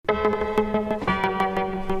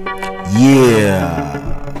Yeah.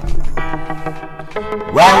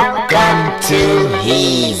 Welcome to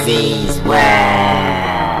Heezy's world.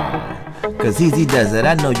 Cause Heezy does it,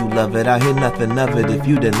 I know you love it. I hear nothing of it if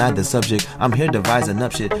you deny the subject. I'm here devising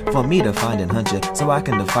up shit for me to find and hunt you, so I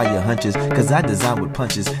can defy your hunches. Cause I design with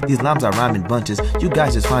punches, these lines I rhyme in bunches. You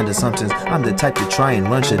guys just find assumptions, I'm the type to try and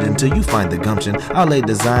run shit until you find the gumption. I'll lay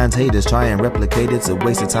designs, haters try and replicate it. It's a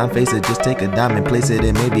waste of time, face it, just take a dime and place it.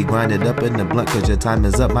 And maybe grind it up in the blunt, cause your time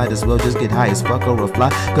is up. Might as well just get high as fuck or a fly,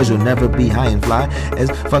 cause you'll never be high and fly as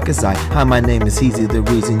fuck as I. Hi, my name is Heezy, the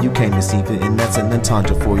reason you came to see it, and that's an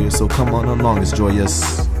entendre for you, so come on along, it's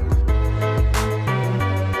joyous.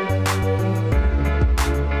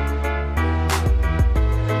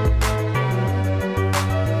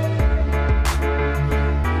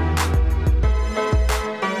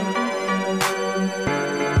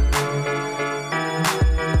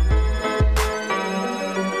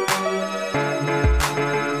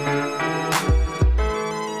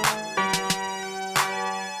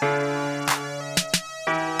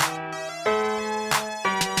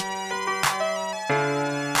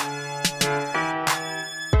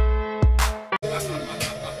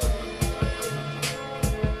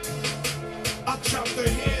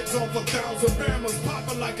 Off 1,000 bammers,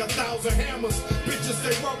 popping like 1,000 hammers. Bitches,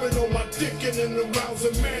 they rubbing on my dick and in a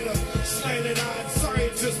rousing manner. Slanted-eyed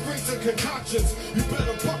scientists bring to concoctions. You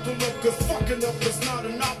better buckle up, cause fucking up is not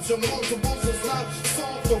an option. Multiples is not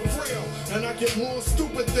soft or frail. And I get more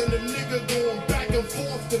stupid than a nigga going back and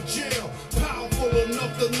forth to jail. Powerful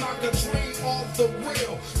enough to knock a train off the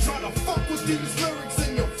rail. Try to fuck with these lyrics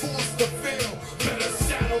and you're forced to fail. Better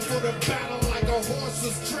saddle for the battle like a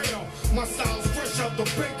horse's trail. My style's fresh out the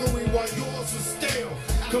bakery while yours is stale.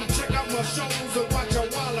 Come check out my shows and watch how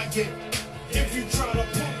wild I get. If you try to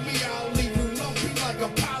pump me, I'll leave you lumpy like a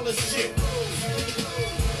pile of shit.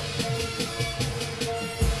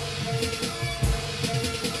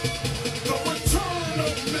 The return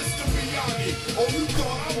of Mr. Miagi. Oh, you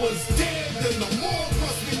thought I was dead, then the morgue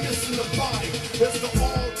must be missing the body. It's the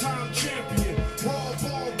all-time champion, raw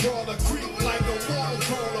ball brawler, creep like a wall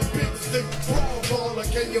crawler, big stick brawl baller.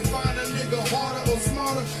 Can you find a nigga harder or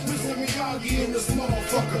smarter? Mr. Miagi in this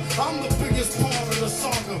motherfucker. I'm the biggest part of the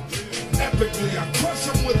saga. Epically, I crush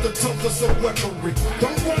him with the toughest of weaponry.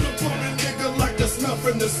 Don't run up on a nigga like there's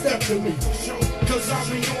nothing to step to me. Cause I'll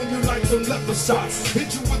be on you like some leopard shots.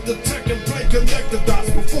 Hit you with the tech and play connect the dots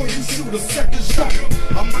before you shoot a second shot.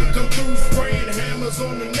 I might come through spraying hammers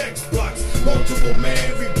on the next blocks. Multiple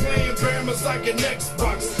man be playing bammers like an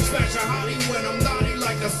Xbox. Smash a hottie when I'm naughty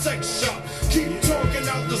like a sex shop. Keep talking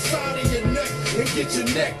out the side of your neck and get your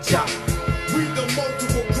neck chopped. Read the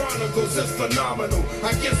multiple chronicles, it's phenomenal.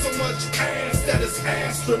 I get so much ass that it's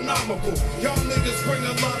astronomical. Y'all niggas bring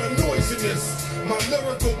a lot of noise in this. My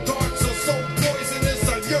lyrical darts are so poisonous,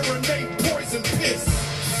 I urinate poison piss.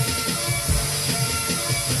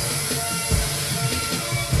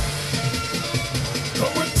 The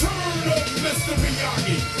return of Mr.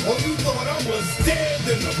 Miagi. Oh, you thought I was dead,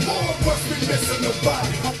 then the morgue must be missing the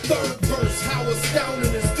body. A third verse, how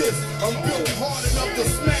astounding is this? I'm built hard enough to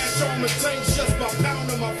smash armor tanks just by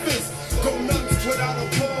pounding my fist. Go nuts without a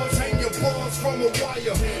pause, hang your paws from a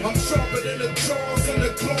wire. I'm sharper than the jaws and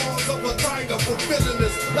the claws of a tiger. Fulfilling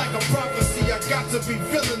this like a prophecy, I got to be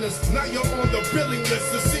villainous. Now you're on the billing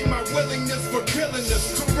list to see my willingness for killing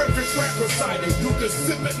this. Terrific rap reciting. You can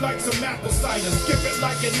sip it like some apple cider, skip it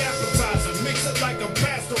like an appetizer, mix it like a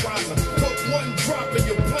pasteurizer. Put one drop in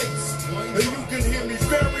your plates, and you can hear me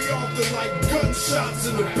very often like gunshots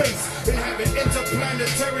in the bass. They have an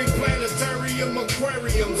interplanetary planetarium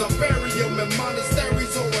aquariums. I bury them in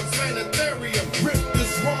monasteries or a sanitarium. Rip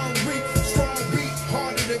this wrong reef, strong beat,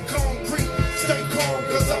 harder than concrete. Stay calm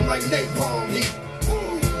cause I'm like napalm heat.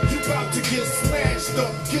 You about to get smashed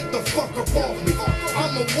up, get the fuck up off me.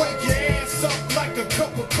 I'ma wake your ass up like a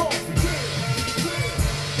cup of coffee.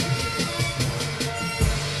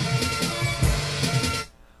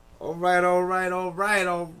 Alright.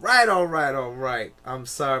 I'm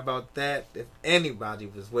sorry about that. If anybody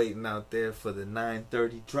was waiting out there for the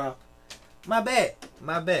 9:30 drop, my bad.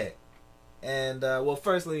 And, well,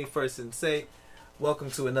 first, let me say, welcome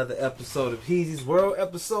to another episode of Heezy's World,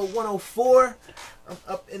 episode 104. I'm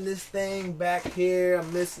up in this thing back here. I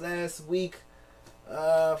missed last week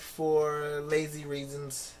for lazy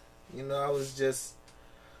reasons. You know, I was just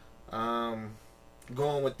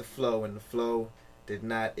going with the flow, and the flow did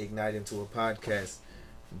not ignite into a podcast.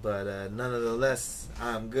 But nonetheless,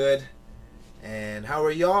 I'm good. And how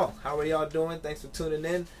are y'all? How are y'all doing? Thanks for tuning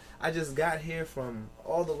in. I just got here from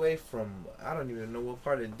all the way from, I don't even know what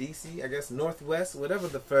part of DC, I guess Northwest, whatever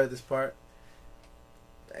the furthest part.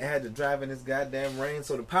 I had to drive in this goddamn rain,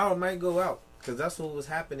 so the power might go out. Because that's what was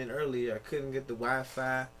happening earlier. I couldn't get the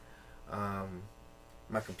Wi-Fi.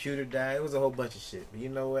 My computer died. It was a whole bunch of shit. But you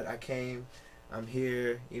know what? I came. I'm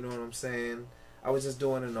here. You know what I'm saying? I was just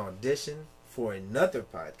doing an audition for another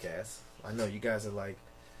podcast. I know you guys are like,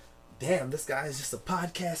 damn, this guy is just a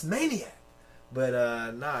podcast maniac. But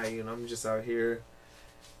nah, you know, I'm just out here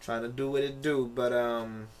trying to do what it do. But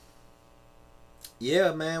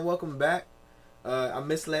yeah, man, welcome back. I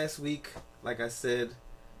missed last week, like I said.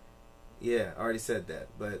 Yeah, I already said that.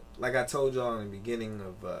 But like I told y'all in the beginning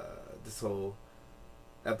of this whole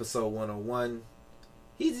episode 101,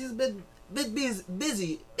 he's just been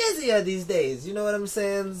busier these days. You know what I'm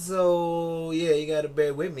saying? So yeah, you gotta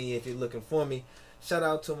bear with me if you're looking for me. Shout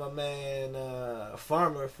out to my man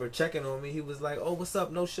Farmer for checking on me. He was like, "Oh, what's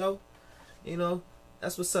up? No show?" You know,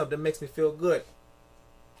 that's what's up. That makes me feel good.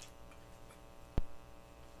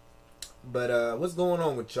 But what's going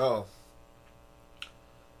on with y'all?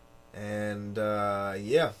 And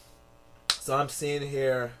yeah, so I'm seeing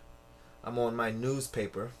here, I'm on my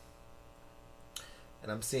newspaper, and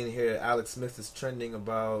I'm seeing here Alex Smith is trending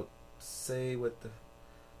about, say what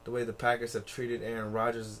the way the Packers have treated Aaron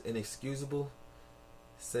Rodgers is inexcusable.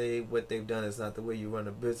 Say what they've done is not the way you run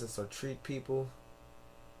a business or treat people.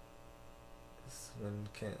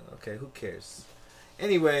 Okay, who cares?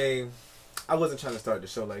 Anyway, I wasn't trying to start the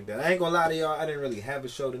show like that. I ain't gonna lie to y'all, I didn't really have a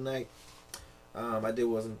show tonight. I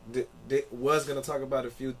was gonna talk about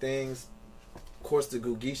a few things. Of course, the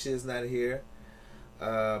Gugisha is not here,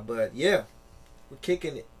 but yeah, we're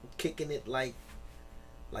kicking it like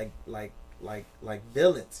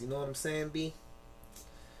villains. You know what I'm saying, B?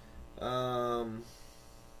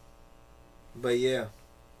 But yeah.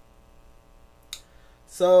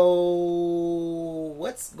 So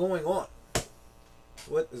what's going on?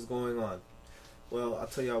 What is going on? Well, I'll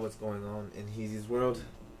tell y'all what's going on in Heezy's world.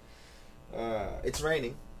 It's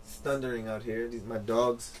raining. It's thundering out here. My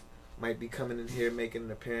dogs might be coming in here making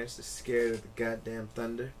an appearance. They're scared of the goddamn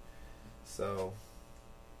thunder. So,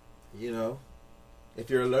 you know, if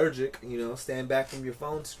you're allergic, you know, stand back from your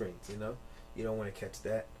phone screens, you know. You don't want to catch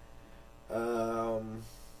that.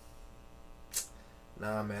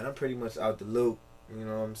 Nah, man, I'm pretty much out the loop. You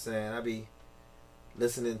know what I'm saying? I be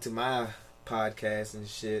listening to my podcast and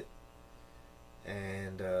shit.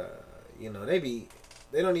 And, you know, they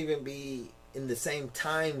don't even be in the same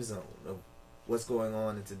time zone of what's going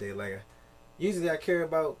on in today. Like, usually I care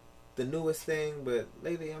about the newest thing, but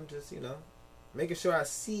lately I'm just, you know, making sure I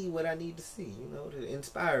see what I need to see, you know, to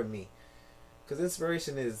inspire me. Because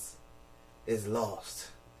inspiration is lost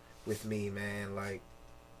with me, man. Like,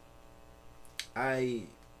 I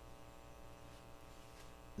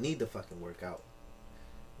need to fucking work out.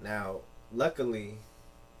 Now, luckily,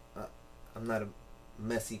 I'm not a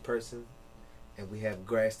messy person, and we have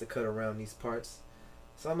grass to cut around these parts.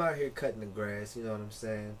 So I'm out here cutting the grass, you know what I'm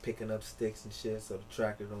saying? Picking up sticks and shit so the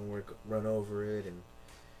tractor don't run over it, and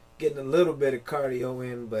getting a little bit of cardio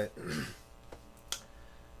in. But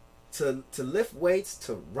to lift weights,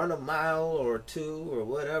 to run a mile or two or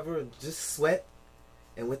whatever, just sweat,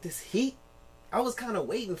 and with this heat, I was kind of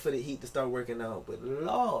waiting for the heat to start working out. But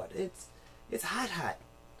Lord, it's hot.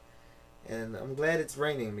 And I'm glad it's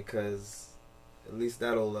raining, because at least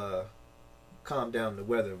that'll calm down the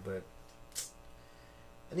weather. But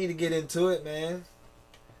I need to get into it, man.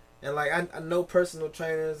 And like, I know personal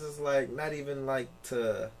trainers is like not even like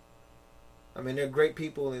to, I mean, they're great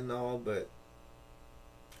people and all, but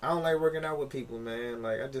I don't like working out with people, man.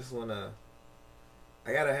 Like, I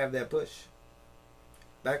gotta have that push.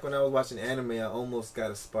 Back when I was watching anime, I almost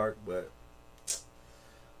got a spark, but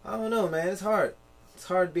I don't know, man. It's hard. It's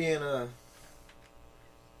hard being I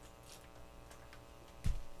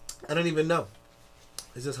don't even know.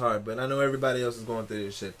 It's just hard, but I know everybody else is going through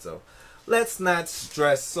this shit, so let's not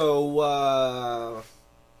stress. So,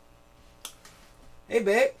 hey,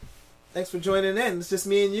 babe. Thanks for joining in. It's just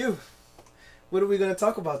me and you. What are we going to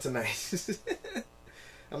talk about tonight?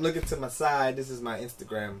 I'm looking to my side. This is my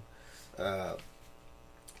Instagram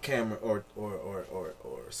camera or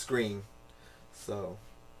screen. So,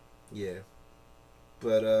 yeah.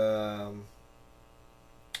 But,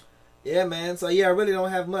 yeah, man. So, yeah, I really don't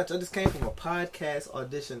have much. I just came from a podcast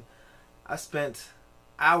audition. I spent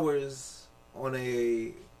hours on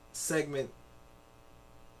a segment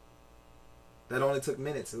that only took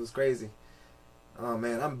minutes. It was crazy. Oh,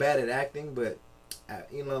 man, I'm bad at acting, but,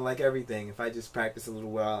 you know, like everything, if I just practice a little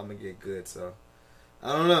while, I'm going to get good. So,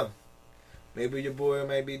 I don't know. Maybe your boy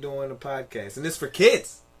might be doing a podcast. And it's for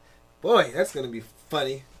kids. Boy, that's going to be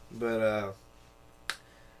funny. But,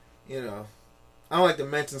 you know, I don't like to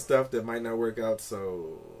mention stuff that might not work out,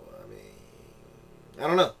 so, I mean, I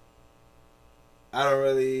don't know. I don't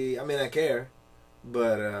really, I mean, I care.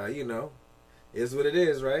 But, you know, it's what it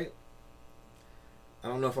is, right? I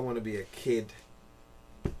don't know if I want to be a kid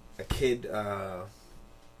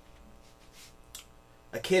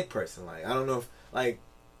person. Like, I don't know if, like,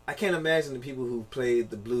 I can't imagine the people who played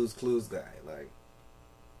the Blues Clues guy. Like,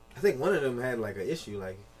 I think one of them had, like, an issue.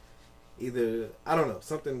 Like, either, I don't know,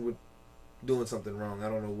 something with doing something wrong. I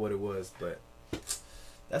don't know what it was, but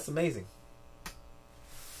that's amazing.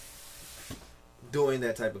 Doing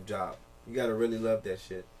that type of job. You gotta really love that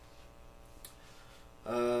shit.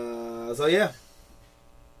 So yeah.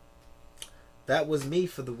 That was me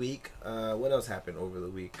for the week. What else happened over the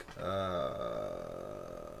week?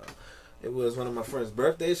 It was one of my friend's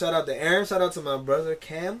birthdays. Shout out to Aaron. Shout out to my brother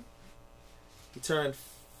Cam. He turned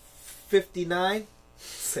 59.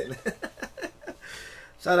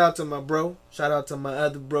 Shout out to my bro. Shout out to my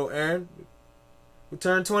other bro Aaron, who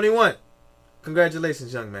turned 21.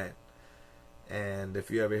 Congratulations, young man. And if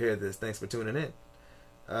you ever hear this, thanks for tuning in.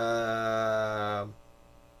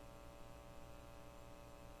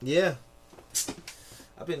 Yeah.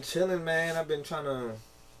 I've been chilling, man. I've been trying to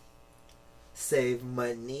save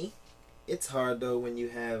money. It's hard, though, when you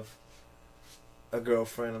have a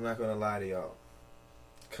girlfriend. I'm not going to lie to y'all.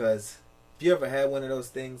 Because if you ever had one of those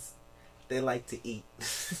things, they like to eat.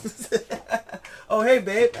 Oh, hey,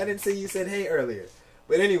 babe. I didn't say you said hey earlier.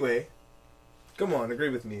 But anyway, come on, agree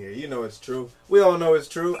with me here. You know it's true. We all know it's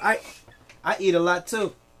true. I eat a lot,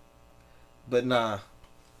 too. But nah.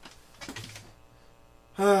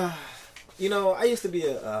 You know, I used to be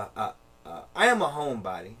I am a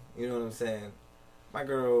homebody. You know what I'm saying? My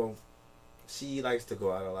girl, she likes to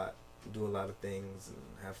go out a lot, do a lot of things, and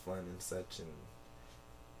have fun and such. And,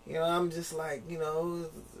 you know, I'm just like, you know,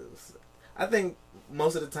 I think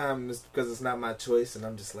most of the time it's because it's not my choice. And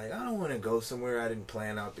I'm just like, I don't want to go somewhere I didn't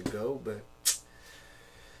plan out to go. But,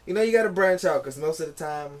 you know, you got to branch out because most of the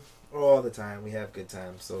time, or all the time, we have good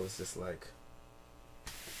times. So it's just like,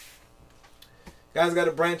 guys got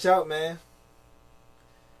to branch out, man.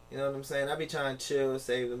 You know what I'm saying? I be trying to chill,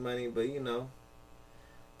 save the money, but you know,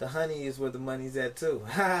 the honey is where the money's at too.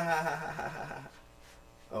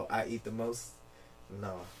 Oh, I eat the most?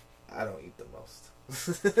 No, I don't eat the most.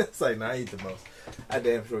 It's like, no, I eat the most. I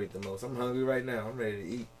damn sure eat the most. I'm hungry right now. I'm ready to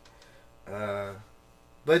eat.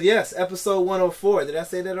 But yes, episode 104. Did I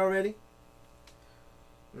say that already?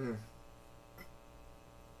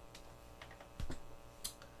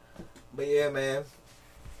 But yeah, man.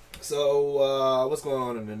 So, what's going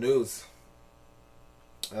on in the news?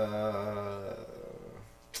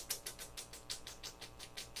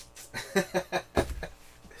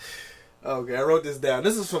 Okay, I wrote this down.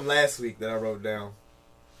 This is from last week that I wrote down.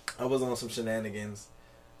 I was on some shenanigans.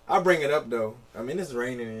 I'll bring it up, though. I mean, it's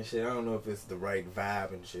raining and shit. I don't know if it's the right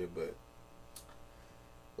vibe and shit, but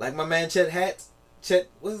like my man Chet,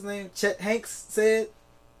 what's his name? Chet Hanks said,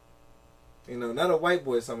 you know, not a white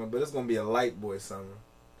boy summer, but it's going to be a light boy summer.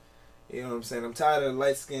 You know what I'm saying? I'm tired of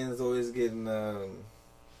light skins always getting, I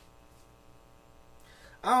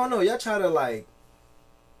don't know, y'all try to like,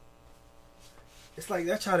 it's like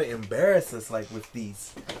y'all try to embarrass us like with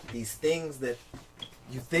these things that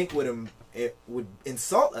you think would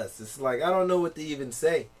insult us. It's like, I don't know what to even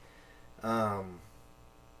say. I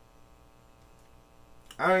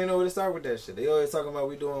don't even know where to start with that shit. They always talking about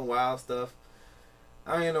we doing wild stuff.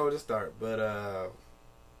 I don't even know where to start, but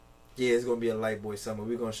yeah, it's gonna be a light boy summer.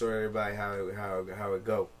 We're gonna show everybody how it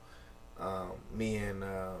go. Me and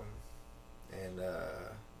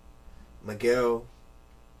Miguel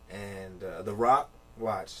and The Rock.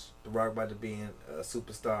 Watch The Rock about to be a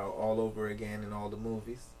superstar all over again in all the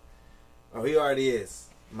movies. Oh, he already is.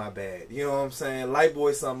 My bad. You know what I'm saying? Light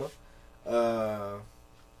boy summer.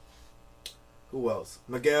 Who else?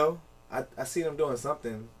 Miguel. I seen him doing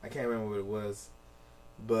something. I can't remember what it was.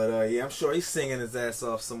 But, yeah, I'm sure he's singing his ass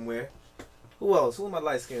off somewhere. Who else? Who are my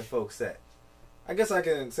light-skinned folks at? I guess I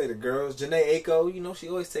can say the girls. Janae Aiko, you know, she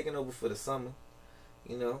always taking over for the summer.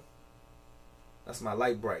 You know? That's my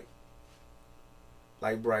light bright.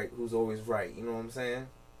 Light bright, who's always right. You know what I'm saying?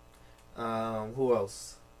 Who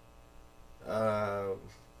else?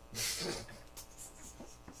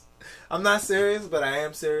 I'm not serious, but I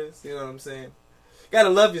am serious. You know what I'm saying? You gotta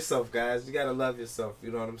love yourself, guys. You gotta love yourself.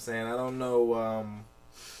 You know what I'm saying? I don't know,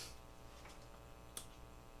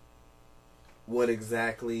 what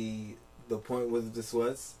exactly the point with this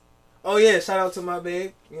was. Oh yeah, shout out to my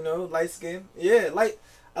babe, you know, light skin. Yeah,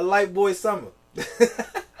 a light boy summer.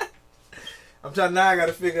 I'm trying now. I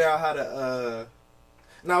gotta figure out how to.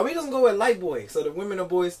 Now we just go with light boy, so the women are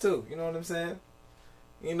boys too. You know what I'm saying?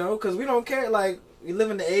 You know, because we don't care. Like, we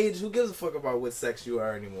live in the age. Who gives a fuck about what sex you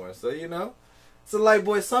are anymore? So you know, It's a light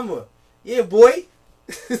boy summer. Yeah, boy.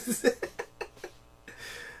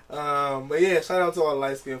 But yeah, shout out to all the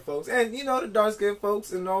light skinned folks, and you know the dark skinned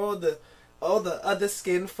folks, and all the other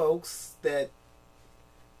skinned folks that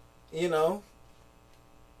you know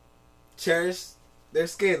cherish their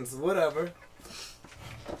skins, whatever.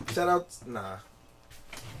 Shout out,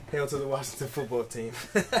 hail to the Washington football team.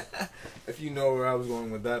 If you know where I was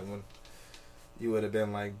going with that one, you would have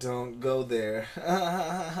been like, "Don't go there."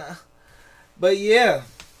 But yeah,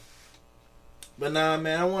 but nah,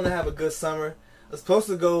 man, I want to have a good summer. I was supposed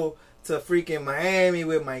to go to freaking Miami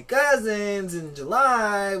with my cousins in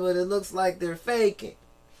July, but it looks like they're faking.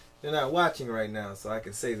 They're not watching right now, so I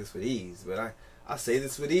can say this with ease. But I'll say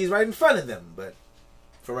this with ease right in front of them. But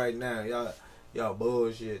for right now, y'all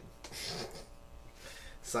bullshit.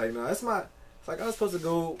 So you know, it's like I was supposed to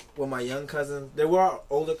go with my young cousins. There were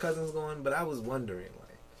older cousins going, but I was wondering,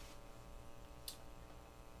 like,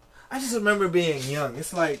 I just remember being young.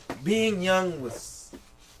 It's like being young was.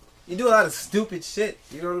 You do a lot of stupid shit.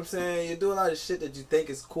 You know what I'm saying? You do a lot of shit that you think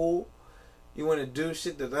is cool. You want to do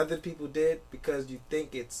shit that other people did because you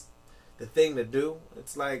think it's the thing to do.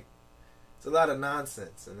 It's like, it's a lot of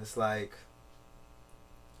nonsense. And it's like,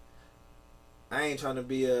 I ain't trying to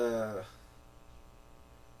be a,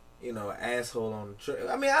 asshole on the trip.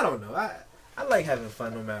 I mean, I don't know. I like having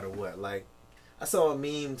fun no matter what. Like, I saw a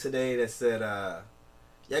meme today that said,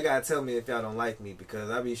 y'all gotta tell me if y'all don't like me because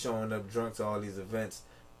I be showing up drunk to all these events.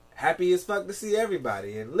 Happy as fuck to see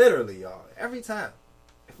everybody. And literally, y'all, every time.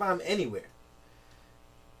 If I'm anywhere.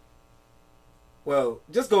 Well,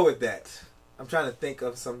 just go with that. I'm trying to think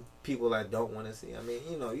of some people I don't want to see. I mean,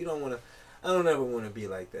 you don't want to. I don't ever want to be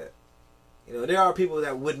like that. There are people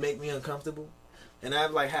that would make me uncomfortable. And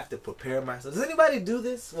I have to prepare myself. Does anybody do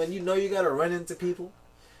this when you know you got to run into people?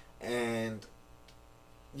 And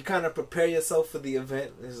you kind of prepare yourself for the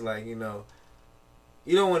event. It's like, you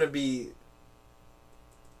don't want to be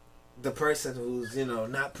the person who's,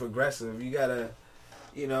 not progressive. You gotta,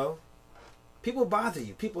 people bother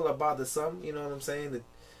you. People are bothersome, you know what I'm saying? That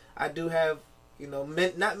I do have,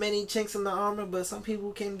 not many chinks in the armor, but some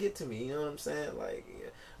people can get to me, you know what I'm saying? Like,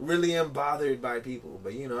 really am bothered by people,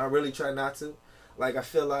 but, I really try not to. Like, I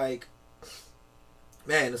feel like,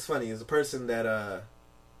 man, it's funny. It's a person that,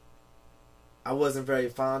 I wasn't very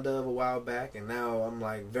fond of a while back, and now I'm,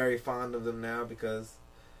 like, very fond of them now because,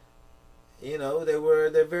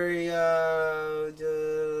 they're very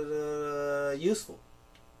useful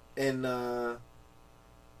in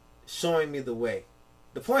showing me the way.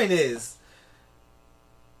 The point is,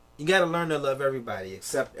 you gotta learn to love everybody,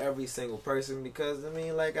 accept every single person, because,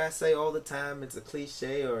 like I say all the time, it's a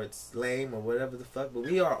cliche or it's lame or whatever the fuck, but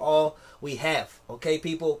we are all we have, okay,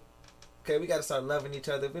 people? Okay, we gotta start loving each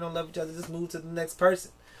other. If we don't love each other, just move to the next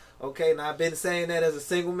person. Okay, now I've been saying that as a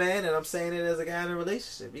single man, and I'm saying it as a guy in a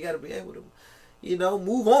relationship. You got to be able to,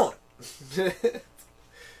 move on.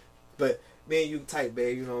 But me and you tight,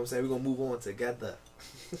 babe, you know what I'm saying? We're going to move on together.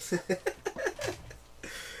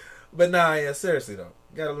 But nah, yeah, seriously though.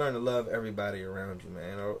 You got to learn to love everybody around you,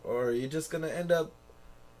 man. Or you're just going to end up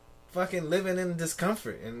fucking living in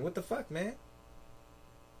discomfort. And what the fuck, man?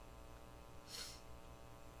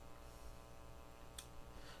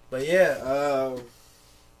 But yeah,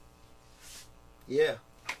 yeah,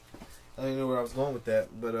 I don't even know where I was going with that,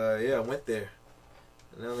 but yeah, I went there.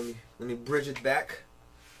 Now let me bridge it back.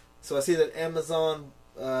 So I see that Amazon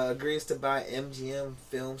agrees to buy MGM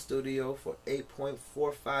Film Studio for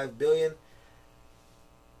 $8.45 billion.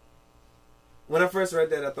 When I first read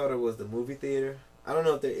that, I thought it was the movie theater. I don't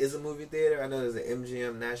know if there is a movie theater. I know there's an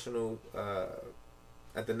MGM National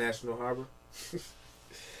at the National Harbor.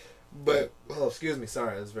 But excuse me,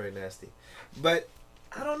 sorry, that's very nasty. But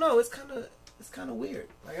I don't know. It's kind of weird.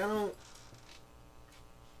 Like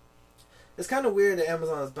it's kind of weird that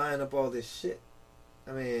Amazon is buying up all this shit.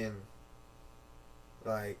 I mean,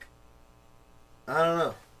 like,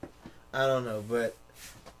 I don't know. But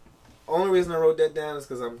only reason I wrote that down is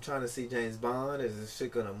because I'm trying to see James Bond. Is this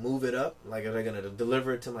shit gonna move it up? Like, are they gonna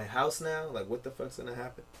deliver it to my house now? Like, what the fuck's gonna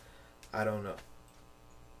happen? I don't know.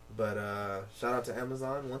 But shout out to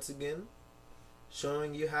Amazon once again,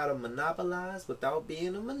 showing you how to monopolize without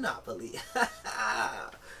being a monopoly.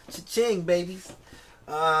 Cha-ching, babies.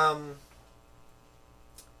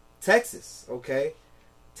 Texas, okay?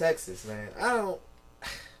 Texas, man.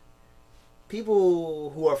 People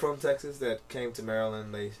who are from Texas that came to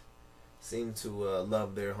Maryland, they seem to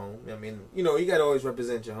love their home. I mean, you gotta always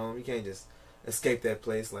represent your home. You can't just escape that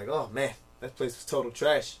place like, oh man, that place was total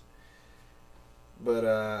trash.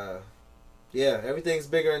 But, yeah, everything's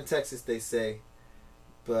bigger in Texas, they say.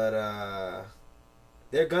 But,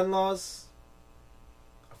 their gun laws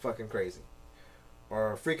are fucking crazy.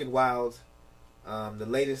 are freaking wild. The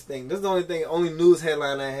latest thing, this is the only news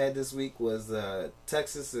headline I had this week was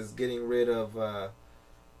Texas is getting rid of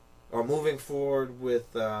or moving forward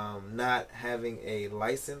with not having a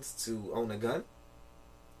license to own a gun.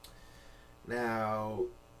 Now,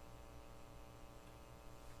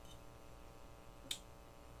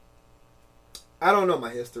 I don't know my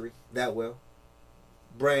history that well.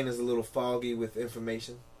 Brain is a little foggy with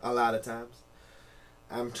information a lot of times.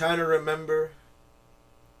 I'm trying to remember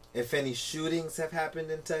if any shootings have happened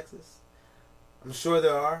in Texas. I'm sure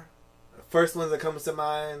there are. The first one that comes to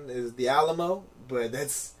mind is the Alamo, but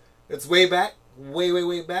it's way back,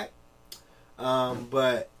 way back.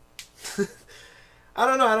 But I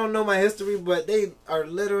don't know. I don't know my history, but they are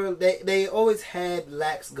literally they always had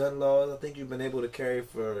lax gun laws. I think you've been able to carry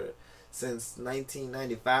since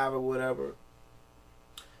 1995 or whatever.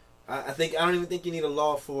 I don't even think you need a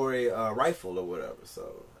law for a rifle or whatever.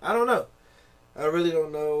 So I don't know. I really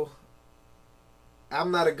don't know. I'm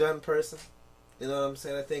not a gun person. You know what I'm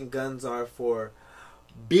saying? I think guns are for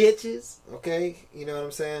bitches. Okay? You know what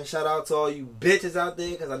I'm saying? Shout out to all you bitches out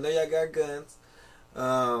there because I know y'all got guns.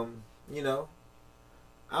 You know,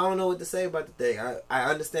 I don't know what to say about the thing. I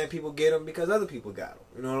understand people get them because other people got them.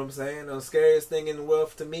 You know what I'm saying? The scariest thing in the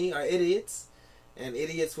world to me are idiots. And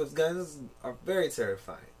idiots with guns are very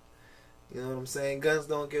terrifying. You know what I'm saying? Guns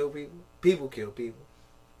don't kill people. People kill people.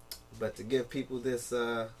 But to give people this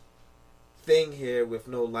thing here with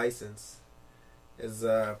no license is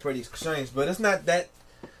pretty strange. But it's not that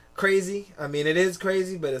crazy. I mean, it is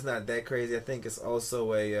crazy, but it's not that crazy. I think it's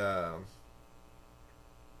also a...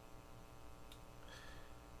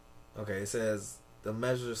 okay, it says the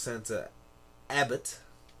measure sent to Abbott,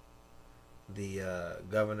 the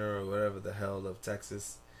governor or whatever the hell of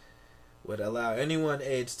Texas, would allow anyone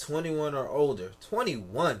aged 21 or older.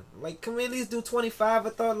 21? Like, can we at least do 25? I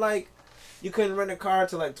thought, like, you couldn't rent a car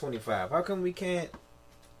till, like, 25. How come we can't,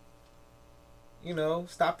 you know,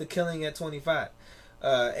 stop the killing at 25?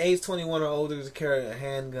 Age 21 or older to carry a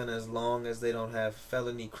handgun as long as they don't have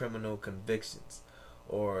felony criminal convictions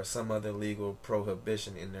or some other legal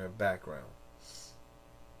prohibition in their background.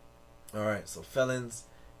 Alright, so felons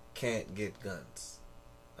can't get guns.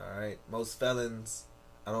 Alright, most felons,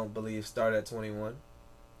 I don't believe, start at 21.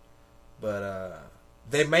 But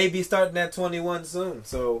they may be starting at 21 soon.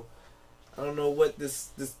 So I don't know what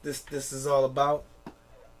this is all about.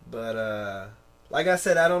 But like I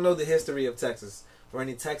said, I don't know the history of Texas. For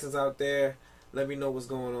any Texans out there, let me know what's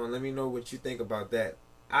going on. Let me know what you think about that.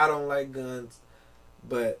 I don't like guns,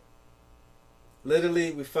 but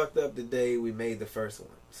literally we fucked up the day we made the first one.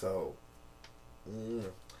 So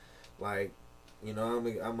like, you know,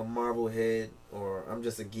 I'm a Marvel head, or I'm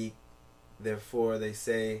just a geek. Therefore, they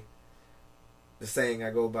say, the saying I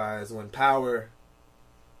go by is when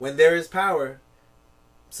there is power,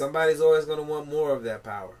 somebody's always going to want more of that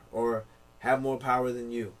power, or have more power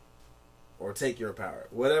than you, or take your power.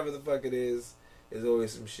 Whatever the fuck it is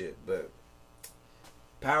always some shit. But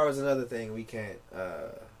power is another thing we can't,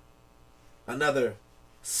 another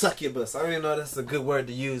succubus. I don't even know if that's a good word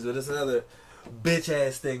to use, but it's another bitch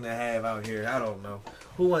ass thing to have out here. I don't know.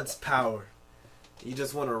 Who wants power? You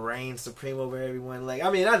just want to reign supreme over everyone? Like,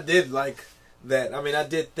 I mean, I did like that. I mean, I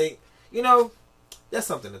did think, you know, that's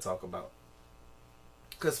something to talk about.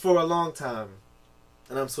 Because for a long time,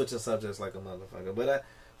 and I'm switching subjects like a motherfucker, but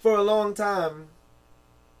for a long time,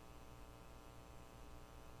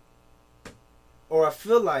 or I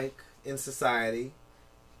feel like in society,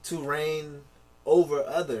 to reign over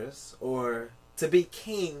others or to be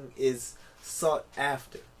king is sought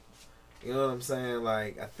after. You know what I'm saying?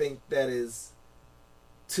 Like, I think that is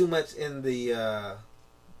too much in the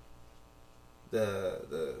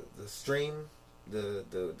stream,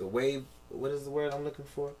 the wave. What is the word I'm looking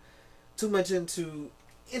for? Too much into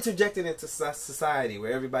interjected into society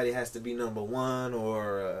where everybody has to be number one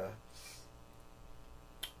or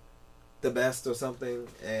the best or something.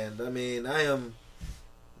 And I mean, I am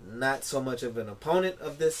not so much of an opponent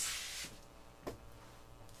of this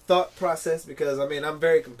thought process because I mean, I'm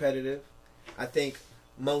very competitive. I think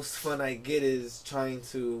most fun I get is trying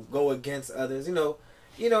to go against others. You know,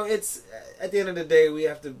 it's at the end of the day we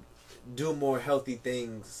have to do more healthy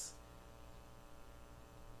things.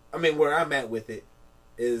 I mean, where I'm at with it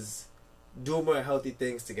is do more healthy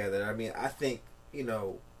things together. I mean, I think, you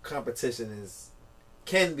know, competition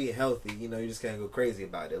can be healthy. You know, you just can't go crazy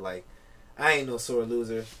about it. Like, I ain't no sore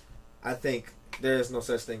loser. I think there is no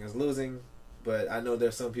such thing as losing, but I know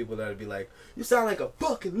there's some people that would be like, you sound like a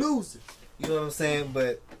fucking loser. You know what I'm saying?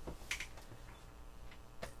 But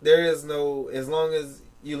there is no, as long as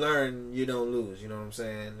you learn, you don't lose. You know what I'm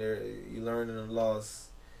saying? You learn and lost,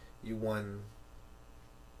 you won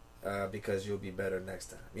because you'll be better next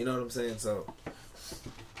time. You know what I'm saying? So,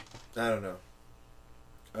 I don't know.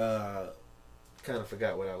 Kind of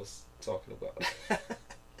forgot what I was talking about.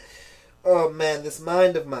 Oh man, this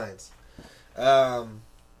mind of mine.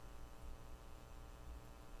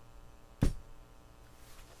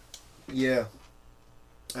 Yeah,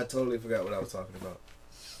 I totally forgot what I was talking about.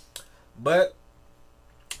 But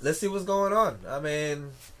let's see what's going on. I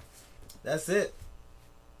mean, that's it.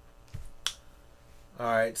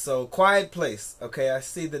 Alright, so Quiet Place. Okay, I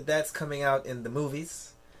see that that's coming out in the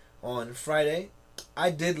movies on Friday.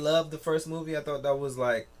 I did love the first movie. I thought that was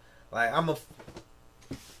I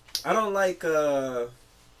don't like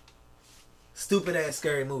stupid ass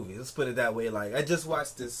scary movies. Let's put it that way. Like, I just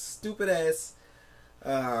watched this stupid ass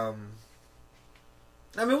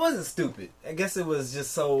I mean, it wasn't stupid. I guess it was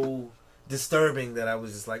just so disturbing that I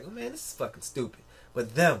was just like, oh man, this is fucking stupid. But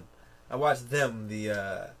I watched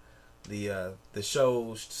the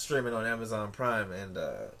show streaming on Amazon Prime, and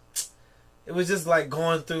it was just like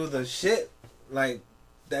going through the shit like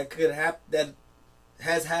that could happen, that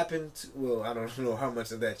has happened. Well, I don't know how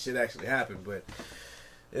much of that shit actually happened, but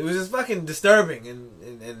it was just fucking disturbing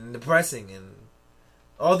and depressing. And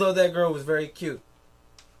although that girl was very cute,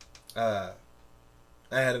 I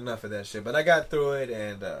had enough of that shit. But I got through it,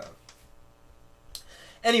 and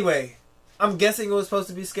anyway, I'm guessing it was supposed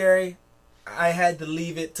to be scary. I had to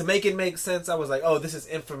leave it to make it make sense. I was like, oh, this is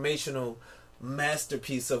informational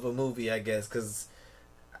masterpiece of a movie, I guess, because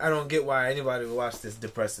I don't get why anybody would watch this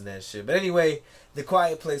depressing ass shit. But anyway, The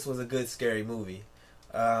Quiet Place was a good scary movie.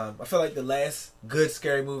 I feel like the last good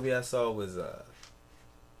scary movie I saw was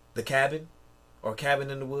The Cabin, or Cabin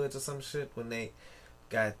in the Woods or some shit, when they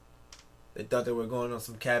thought they were going on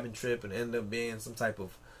some cabin trip and ended up being some type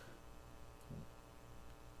of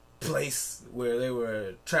place where they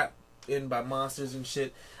were trapped in by monsters and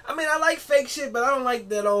shit. I mean, I like fake shit, but I don't like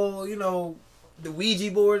that old, the Ouija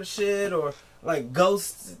board shit, or like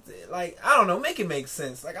ghosts. Like, I don't know, make it make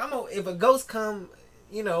sense. Like, if a ghost come,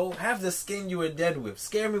 have the skin you were dead with.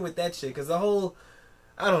 Scare me with that shit, because the whole,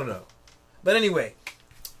 I don't know. But anyway,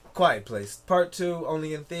 Quiet Place Part 2,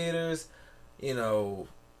 only in theaters. A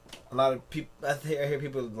lot of people, I hear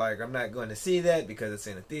people like, I'm not going to see that because it's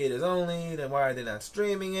in the theaters only. Then why are they not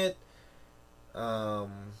streaming it?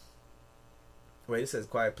 Wait, it says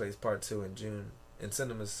Quiet Place Part 2 in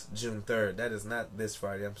cinemas June 3rd. That is not this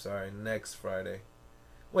Friday. I'm sorry, next Friday.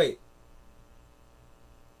 Wait.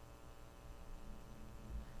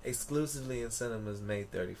 Exclusively in cinemas May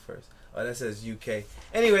 31st. Oh, that says UK.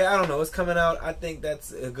 Anyway, I don't know. It's coming out. I think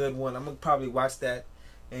that's a good one. I'm going to probably watch that.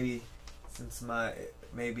 Maybe since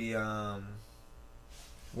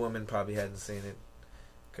woman probably hasn't seen it.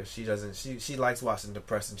 Because she likes watching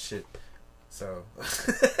depressing shit. So...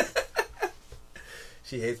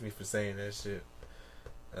 She hates me for saying that shit.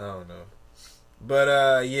 I don't know.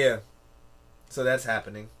 But, yeah. So that's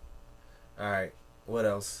happening. Alright. What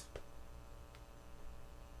else?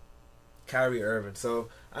 Kyrie Irving. So,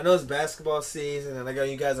 I know it's basketball season, and I know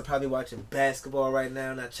you guys are probably watching basketball right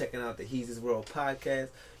now, not checking out the Heezy's World podcast.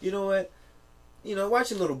 You know what?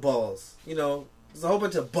 Watch your little balls. There's a whole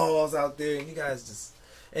bunch of balls out there, and you guys just...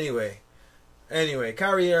 Anyway,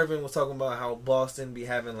 Kyrie Irving was talking about how Boston be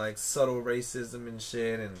having like subtle racism and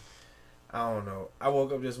shit, and I don't know. I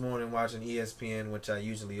woke up this morning watching ESPN, which I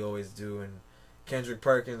usually always do, and Kendrick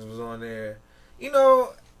Perkins was on there.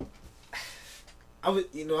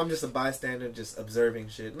 I'm just a bystander, just observing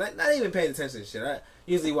shit, not even paying attention to shit. I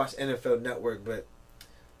usually watch NFL Network, but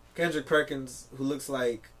Kendrick Perkins, who looks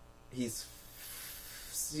like he's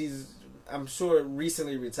I'm sure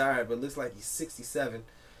recently retired, but looks like he's 67.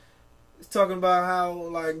 He's talking about how,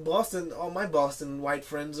 like, Boston, all my Boston white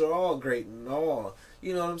friends are all great and all.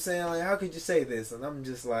 You know what I'm saying? Like, how could you say this? And I'm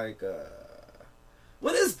just like,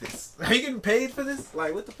 what is this? Are you getting paid for this?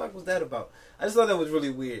 Like, what the fuck was that about? I just thought that was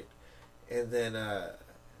really weird. And then,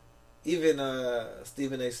 even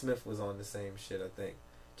Stephen A. Smith was on the same shit, I think.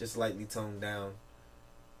 Just lightly toned down.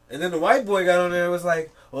 And then the white boy got on there and was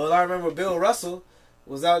like, well, I remember Bill Russell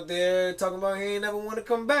was out there talking about he ain't never want to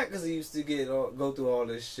come back because he used to go through all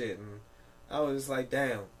this shit. And I was just like,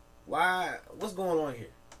 damn, why? What's going on here?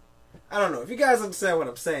 I don't know. If you guys understand what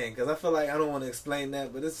I'm saying, because I feel like I don't want to explain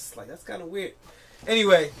that, but it's just like, that's kind of weird.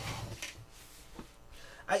 Anyway,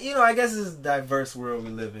 I guess it's a diverse world we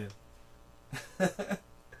live in.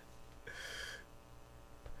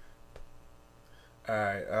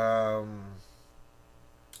 Alright,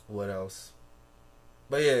 what else?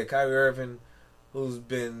 But yeah, Kyrie Irving, who's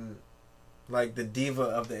been like the diva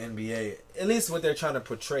of the NBA, at least what they're trying to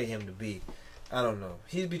portray him to be. I don't know.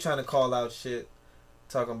 He'd be trying to call out shit,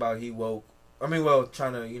 talking about he woke.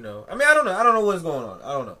 Trying to, I don't know. I don't know what's going on.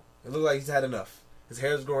 I don't know. It looks like he's had enough. His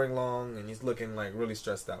hair's growing long, and he's looking like really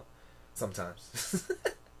stressed out sometimes.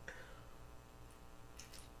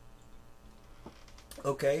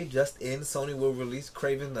 Okay, just in, Sony will release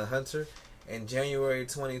Kraven the Hunter in January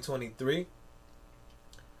 2023.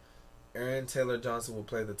 Aaron Taylor Johnson will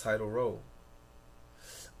play the title role.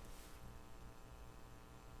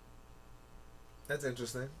 That's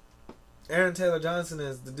interesting. Aaron Taylor Johnson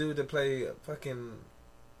is the dude that played fucking...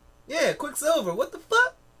 Yeah, Quicksilver. What the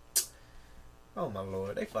fuck? Oh my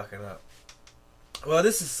lord, they fucking up. Well,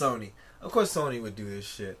 this is Sony. Of course Sony would do this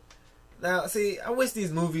shit. Now, see, I wish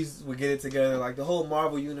these movies would get it together. Like, the whole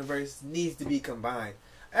Marvel universe needs to be combined.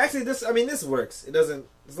 Actually, this works. It doesn't,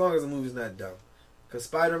 as long as the movie's not dumb. Because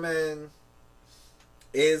Spider-Man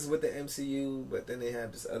is with the MCU, but then they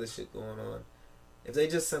have this other shit going on. If they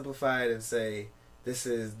just simplify it and say, this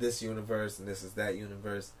is this universe and this is that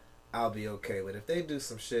universe, I'll be okay. But if they do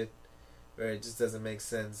some shit where it just doesn't make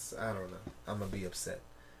sense, I don't know. I'm going to be upset.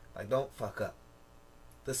 Like, don't fuck up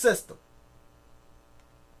the system.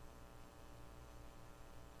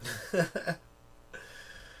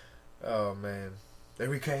 Oh man, they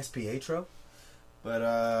recast Pietro, but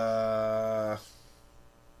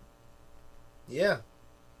yeah,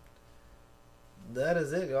 that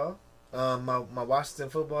is it, y'all. My Washington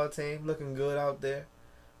football team looking good out there,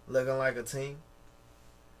 looking like a team.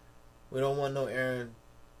 We don't want no Aaron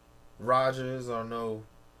Rodgers or no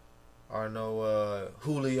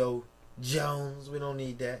Julio Jones. We don't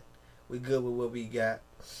need that. We good with what we got.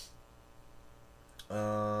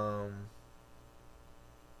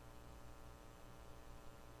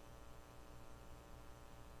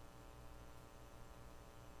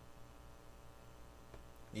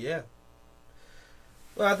 Yeah.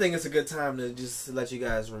 Well, I think it's a good time to just let you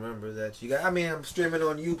guys remember that you got. I mean, I'm streaming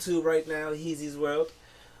on YouTube right now, Heezy's World,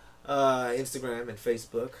 Instagram and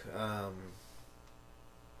Facebook.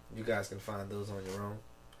 You guys can find those on your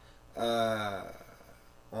own.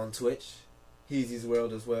 On Twitch, Heezy's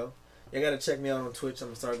World as well. You gotta check me out on Twitch. I'm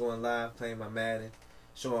gonna start going live, playing my Madden,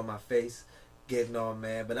 showing my face, getting all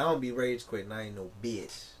mad. But I don't be rage quitting. I ain't no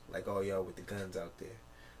bitch like all y'all with the guns out there.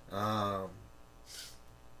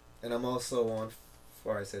 And I'm also on,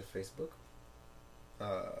 before I said Facebook.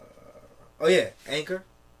 Oh yeah, Anchor.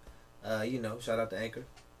 Shout out to Anchor,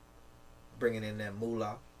 bringing in that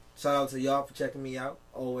moolah. Shout out to y'all for checking me out,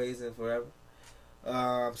 always and forever.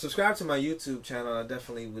 Subscribe to my YouTube channel. I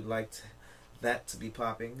definitely would like that to be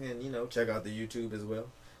popping, and check out the YouTube as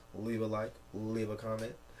well. Leave a like, leave a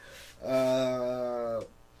comment.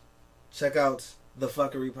 Check out the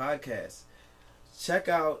Fuckery Podcast. Shout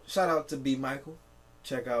out to B Michael.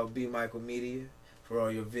 Check out B Michael Media for all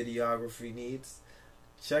your videography needs.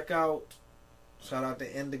 Shout out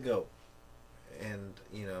to Indigo, and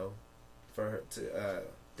for her to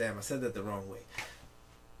damn, I said that the wrong way.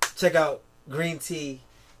 Check out Green Tea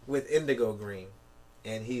with Indigo Green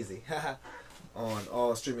and Heezy on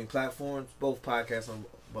all streaming platforms. Both podcasts on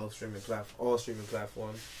both all streaming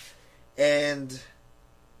platforms. And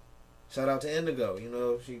shout out to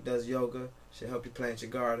Indigo. She does yoga. She'll help you plant your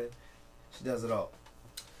garden. She does it all.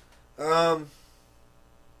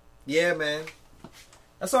 Yeah, man.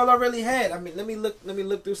 That's all I really had. I mean, let me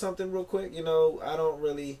look through something real quick. I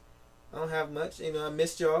don't have much. I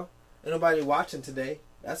missed y'all. Ain't nobody watching today.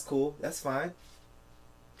 That's cool. That's fine.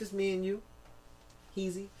 Just me and you.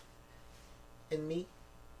 Heezy. And me.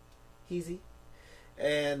 Heezy.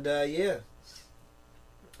 And, yeah.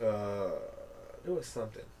 There was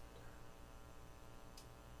something.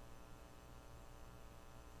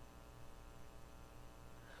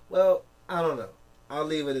 Well, I don't know. I'll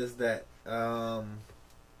leave it as that.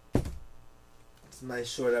 It's a nice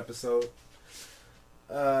short episode.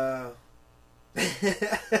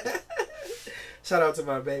 Shout out to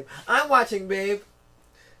my babe. I'm watching, babe.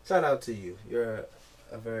 Shout out to you. You're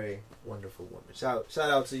a very wonderful woman. Shout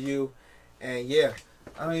out to you. And yeah,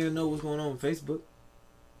 I don't even know what's going on Facebook.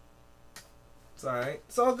 It's alright.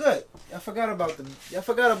 It's all good. I forgot about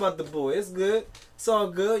the boy. It's good. It's all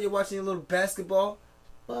good. You're watching a little basketball.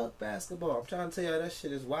 Fuck basketball. I'm trying to tell y'all that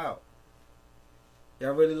shit is wild.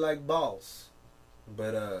 Y'all really like balls.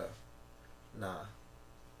 But nah.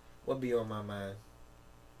 What be on my mind?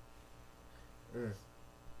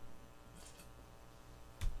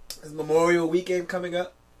 It's Memorial Weekend coming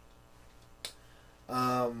up.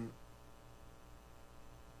 I'm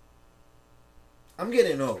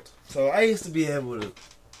getting old. So I used to be able to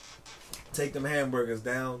take them hamburgers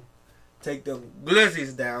down, take them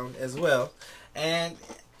glizzies down as well. And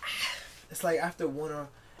it's like after one,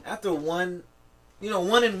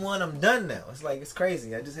 one and one, I'm done now. It's like, it's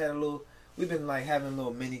crazy. I just had we've been like having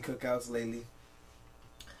little mini cookouts lately.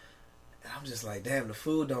 I'm just like, damn, the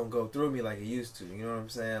food don't go through me like it used to. You know what I'm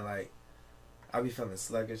saying? Like, I be feeling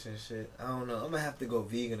sluggish and shit. I don't know. I'm gonna have to go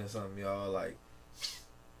vegan or something, y'all. Like,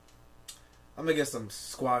 I'm gonna get some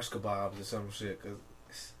squash kebabs or some shit, cause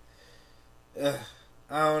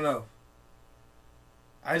I don't know.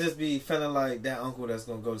 I just be feeling like that uncle that's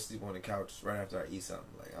gonna go to sleep on the couch right after I eat something.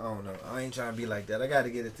 Like, I don't know. I ain't trying to be like that. I gotta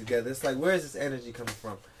get it together. It's like, where is this energy coming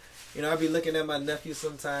from? You know, I be looking at my nephew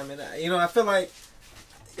sometime, and I feel like,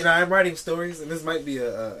 I'm writing stories, and this might be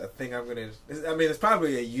a thing I'm gonna. I mean, it's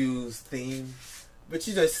probably a used theme, but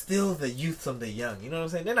still the youth from the young. You know what I'm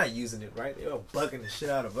saying? They're not using it, right? They're all bugging the shit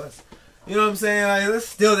out of us. You know what I'm saying? Like, let's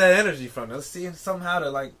steal that energy from them. Let's see somehow to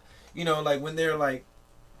like when they're like,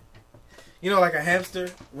 like a hamster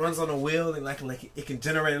runs on a wheel and like it can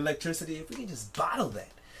generate electricity. If we can just bottle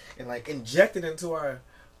that and like inject it into our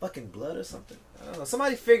fucking blood or something. I don't know.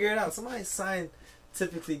 Somebody figure it out. Somebody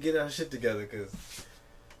scientifically get our shit together, because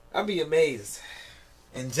I'd be amazed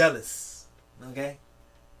and jealous. Okay?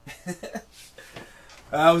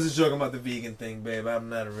 I was just joking about the vegan thing, babe. I'm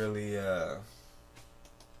not really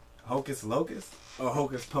Hocus Locus? Or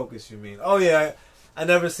Hocus Pocus, you mean? Oh, yeah. I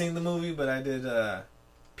never seen the movie, but I did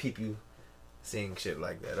peep you seeing shit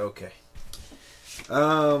like that. Okay.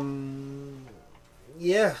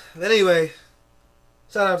 Yeah. Anyway,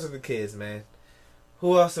 shout out to the kids, man.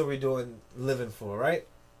 Who else are we living for, right?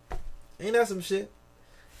 Ain't that some shit?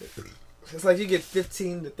 It's like you get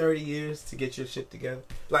 15 to 30 years to get your shit together.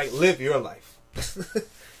 Like, live your life.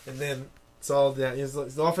 And then it's all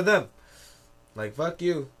for them. Like, fuck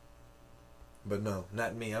you. But no,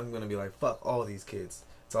 not me. I'm gonna be like, fuck all these kids.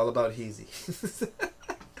 It's all about Heezy.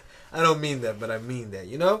 I don't mean that, but I mean that,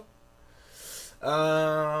 you know?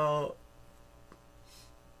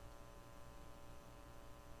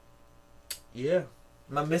 Yeah.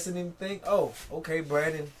 Am I missing anything? Oh, okay,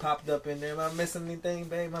 Brandon popped up in there. Am I missing anything,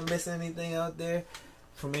 babe? Am I missing anything out there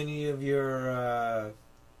from any of your,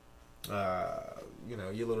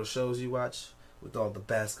 your little shows you watch with all the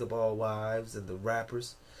basketball wives and the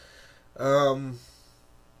rappers?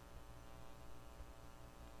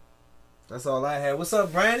 That's all I had. What's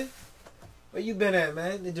up, Brandon? Where you been at,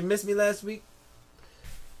 man? Did you miss me last week?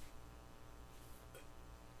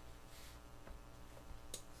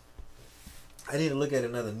 I need to look at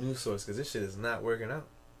another news source, because this shit is not working out.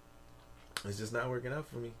 It's just not working out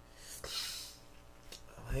for me.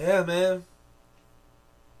 Yeah, man.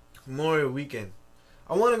 Memorial weekend.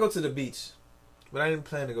 I want to go to the beach, but I didn't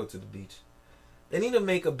plan to go to the beach. They need to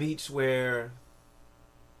make a beach where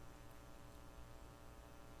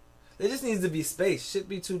there just needs to be space. Shit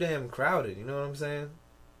be too damn crowded. You know what I'm saying?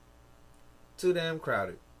 Too damn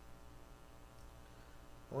crowded.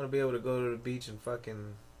 I want to be able to go to the beach and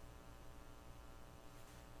fucking,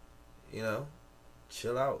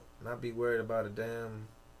 chill out. Not be worried about a damn...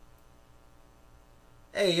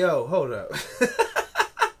 Hey, yo, hold up.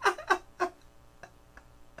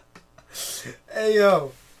 Hey,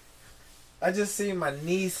 yo. I just seen my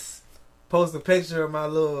niece post a picture of my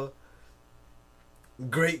little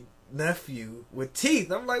great nephew with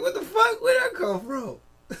teeth. I'm like, what the fuck? Where'd that come from?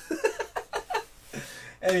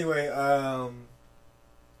 Anyway,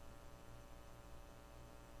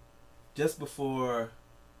 just before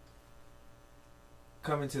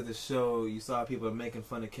coming to the show, you saw people making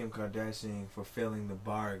fun of Kim Kardashian for failing the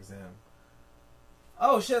bar exam.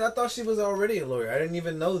 Oh shit, I thought she was already a lawyer. I didn't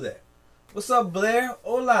even know that. What's up, Blair?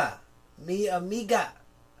 Hola, mi amiga.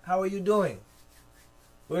 How are you doing?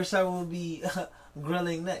 Where shall we be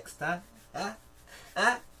grilling next, huh?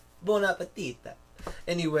 Huh? Bon appetito.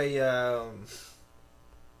 Anyway,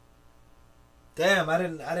 damn, I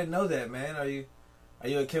didn't know that, man. Are you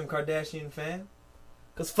a Kim Kardashian fan?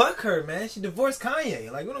 Cause fuck her, man. She divorced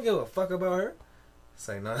Kanye. Like, we don't give a fuck about her.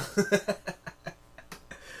 Say no.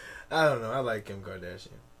 I don't know. I like Kim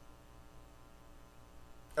Kardashian.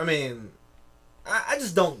 I mean, I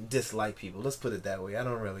just don't dislike people. Let's put it that way. I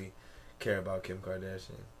don't really care about Kim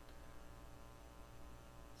Kardashian.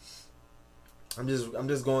 I'm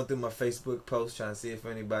just going through my Facebook posts trying to see if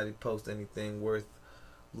anybody posts anything worth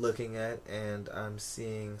looking at, and I'm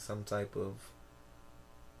seeing some type of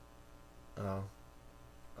oh,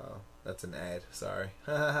 that's an ad. Sorry.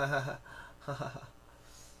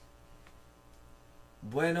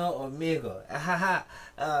 Bueno amigo.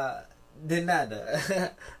 De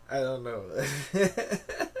nada. I don't know.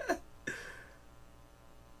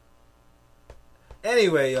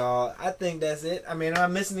 Anyway, y'all, I think that's it. I mean, am I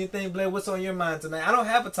missing anything, Blair? What's on your mind tonight? I don't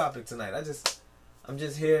have a topic tonight. I'm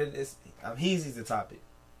just here. I'm Heezy's the topic.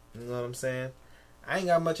 You know what I'm saying? I ain't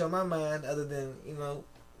got much on my mind other than,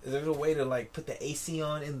 is there a way to like put the AC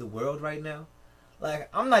on in the world right now? Like,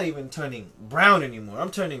 I'm not even turning brown anymore.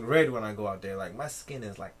 I'm turning red when I go out there. Like, my skin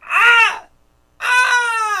is like, ah!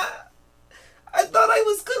 Ah! I thought I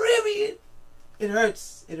was Caribbean. It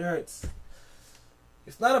hurts. It hurts.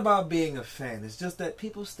 It's not about being a fan. It's just that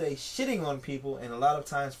people stay shitting on people, and a lot of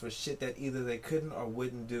times for shit that either they couldn't or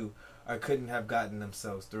wouldn't do or couldn't have gotten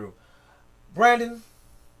themselves through. Brandon,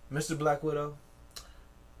 Mr. Black Widow,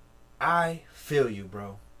 I feel you,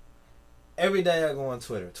 bro. Every day I go on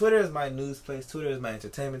Twitter. Twitter is my news place. Twitter is my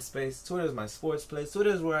entertainment space. Twitter is my sports place. Twitter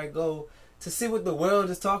is where I go to see what the world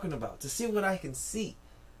is talking about, to see what I can see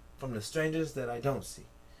from the strangers that I don't see.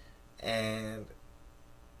 And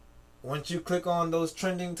once you click on those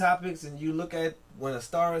trending topics and you look at when a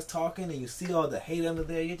star is talking and you see all the hate under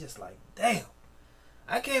there, you're just like, damn.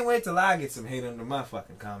 I can't wait till I get some hate under my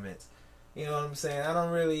fucking comments. You know what I'm saying? I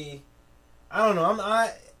don't know.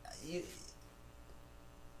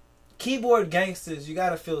 Keyboard gangsters, you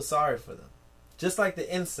gotta feel sorry for them. Just like the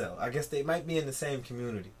incel. I guess they might be in the same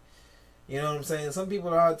community. You know what I'm saying? Some people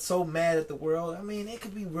are so mad at the world. I mean, it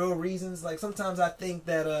could be real reasons. Like, sometimes I think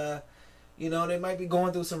that, you know, they might be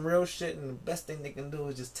going through some real shit, and the best thing they can do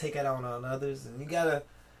is just take it out on others. And you gotta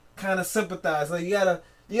kind of sympathize. Like, you gotta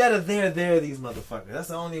there these motherfuckers. That's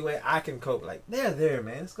the only way I can cope. Like, there,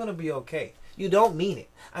 man. It's gonna be okay. You don't mean it.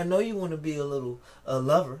 I know you want to be a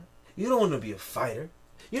lover. You don't want to be a fighter.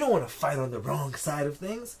 You don't want to fight on the wrong side of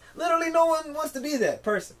things. Literally, no one wants to be that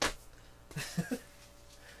person.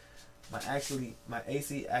 My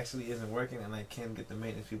AC actually isn't working, and I can't get the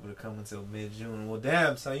maintenance people to come until mid-June. Well,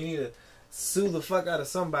 damn, son, you need to sue the fuck out of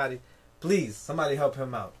somebody. Please, somebody help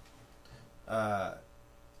him out.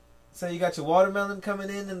 So you got your watermelon coming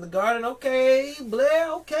in the garden. Okay, Blair,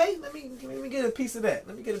 okay. Let me get a piece of that.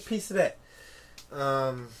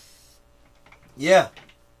 Yeah.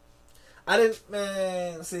 I was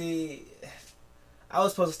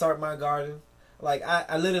supposed to start my garden. Like,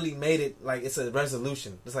 I literally made it like it's a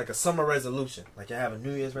resolution. It's like a summer resolution. Like, I have a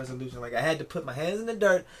New Year's resolution. Like, I had to put my hands in the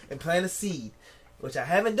dirt and plant a seed, which I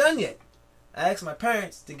haven't done yet. I asked my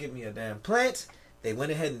parents to give me a damn plant. They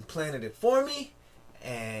went ahead and planted it for me.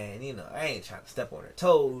 And, you know, I ain't trying to step on their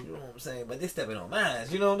toes, you know what I'm saying? But they stepping on mine,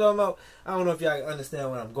 you know what I'm talking about? I don't know if y'all understand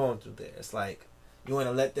what I'm going through there. It's like, you want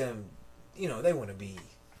to let them, you know, they want to be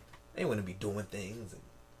doing things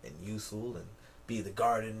and useful and be the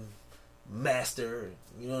garden master,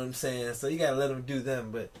 you know what I'm saying? So you got to let them do them.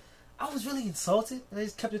 But I was really insulted, and I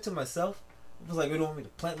just kept it to myself. It was like, you don't want me to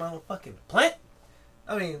plant my own fucking plant?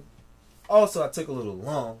 I mean, also I took a little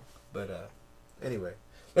long, but anyway,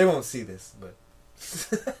 they won't see this, but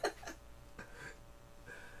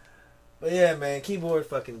but yeah, man, keyboard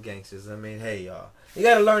fucking gangsters. I mean, hey, y'all, you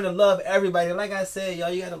gotta learn to love everybody. Like I said,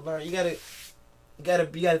 y'all, you gotta learn. You gotta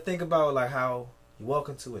think about like how you walk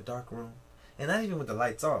into a dark room, and not even with the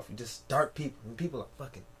lights off. You just dark people, and people are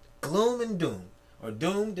fucking gloom and doomed, or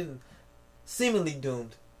doomed and seemingly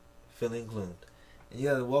doomed, feeling gloomed. And you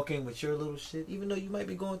gotta walk in with your little shit, even though you might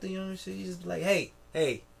be going through your own shit. You just be like, hey.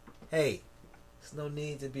 There's no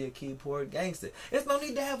need to be a keyboard gangster. There's no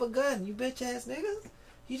need to have a gun, you bitch ass niggas.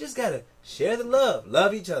 You just gotta share the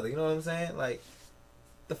love each other. You know what I'm saying? Like,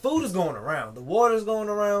 the food is going around, the water's going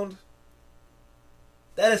around.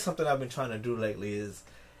 That is something I've been trying to do lately, is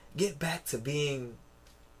get back to being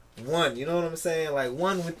one. You know what I'm saying? Like,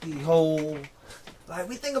 one with the whole, like,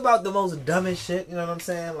 we think about the most dumbest shit. You know what I'm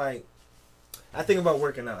saying? Like, I think about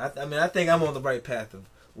working out. I think I'm on the right path of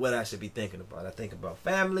what I should be thinking about. I think about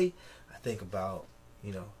family. I think about,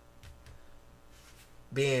 you know,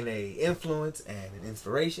 being a influence and an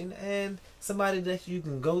inspiration and somebody that you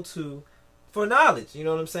can go to for knowledge. You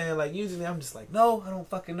know what I'm saying? Like, usually I'm just like, no, I don't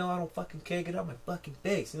fucking know. I don't fucking care. Get out my fucking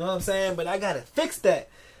face. You know what I'm saying? But I gotta fix that.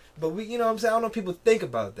 But we, you know what I'm saying? I don't know if people think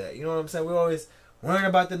about that. You know what I'm saying? We're always worrying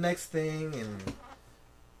about the next thing and,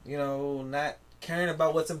 you know, not caring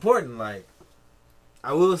about what's important. Like,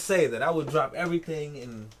 I will say that I would drop everything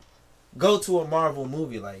and go to a Marvel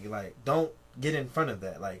movie. Like, don't get in front of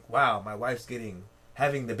that. Like, wow, my wife's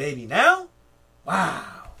having the baby now?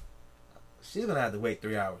 Wow. She's gonna have to wait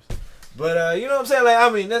 3 hours. But, you know what I'm saying? Like, I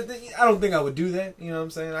mean, I don't think I would do that. You know what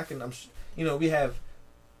I'm saying? You know,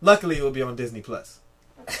 luckily it will be on Disney Plus.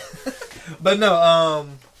 But no,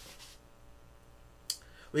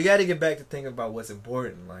 we got to get back to thinking about what's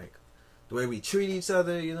important. Like, the way we treat each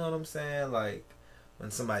other, you know what I'm saying? Like,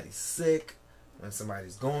 when somebody's sick, when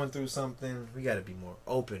somebody's going through something, we got to be more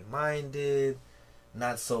open-minded,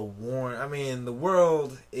 not so worn. I mean, the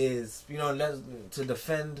world is, you know, to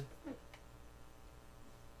defend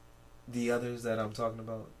the others that I'm talking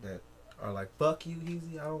about that are like, fuck you,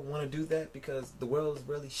 Heezy, I don't want to do that because the world is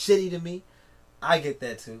really shitty to me. I get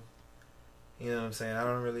that too. You know what I'm saying? I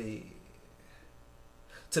don't really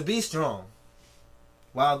to be strong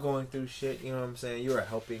while going through shit, you know what I'm saying? You are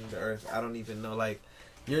helping the earth. I don't even know, like,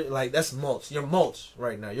 you're like, that's mulch. You're mulch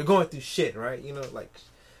right now. You're going through shit, right? You know, like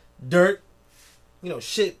dirt, you know,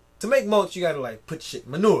 shit. To make mulch, you gotta like put shit,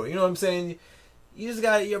 manure. You know what I'm saying? You just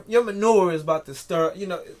got your manure is about to start. You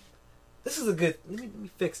know, this is a good. Let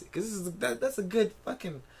me fix it, because that's a good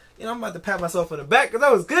fucking. You know, I'm about to pat myself on the back because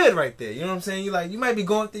that was good right there. You know what I'm saying? You might be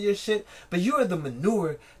going through your shit, but you are the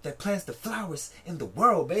manure that plants the flowers in the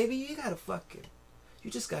world, baby. You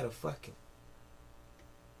just gotta fucking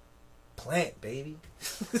plant, baby.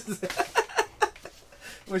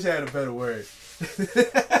 Wish I had a better word.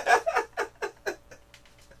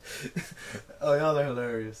 Oh, y'all are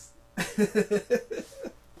hilarious.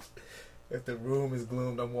 If the room is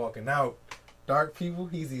gloomed, I'm walking out. Dark people,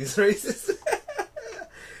 Heezy is racist.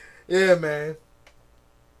 Yeah, man.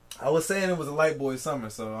 I was saying it was a light boy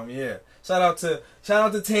summer, so I mean, yeah. Shout out to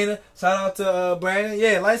Tina. Shout out to Brandon.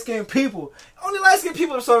 Yeah, light skinned people. Only light skinned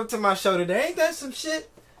people to show up to my show today. Ain't that some shit?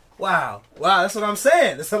 Wow, that's what I'm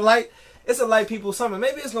saying. It's a light people summer.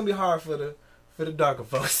 Maybe it's gonna be hard for the darker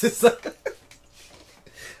folks.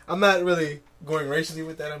 I'm not really going racially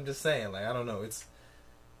with that. I'm just saying, like, I don't know. It's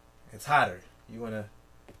hotter. You wanna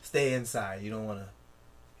stay inside. You don't wanna,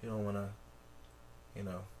 you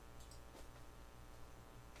know.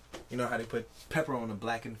 You know how they put pepper on a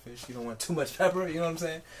blackened fish. You don't want too much pepper. You know what I'm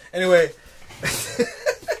saying? Anyway.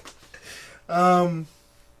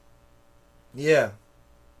 Yeah.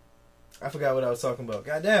 I forgot what I was talking about.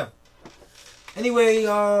 Goddamn. Anyway,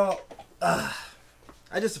 y'all.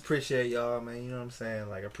 I just appreciate y'all, man. You know what I'm saying?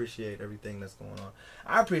 Like, I appreciate everything that's going on.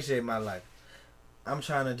 I appreciate my life. I'm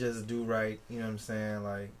trying to just do right. You know what I'm saying?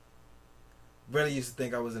 Like, really used to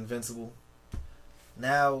think I was invincible.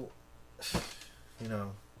 Now, you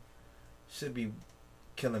know, should be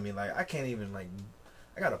killing me. Like, I can't even, like,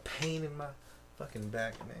 I got a pain in my fucking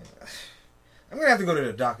back, man. I'm gonna have to go to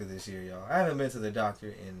the doctor this year, y'all. I haven't been to the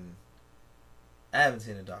doctor I haven't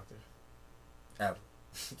seen a doctor ever.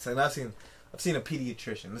 So I've seen a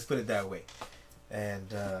pediatrician. Let's put it that way.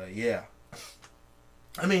 And yeah,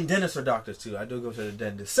 I mean, dentists are doctors too. I do go to the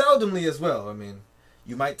dentist seldomly as well. I mean,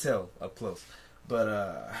 you might tell up close,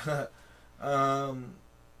 but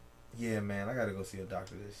yeah, man, I gotta go see a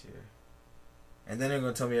doctor this year. And then they're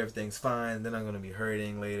gonna tell me everything's fine. And then I'm gonna be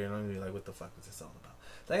hurting later, and I'm gonna be like, "What the fuck was this all about?"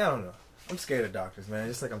 Like, I don't know. I'm scared of doctors, man.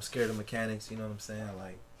 Just like I'm scared of mechanics. You know what I'm saying?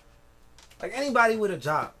 Like anybody with a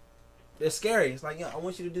job, they're scary. It's like, yo, I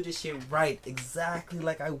want you to do this shit right, exactly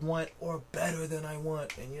like I want, or better than I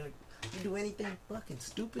want. And you're like, you do anything fucking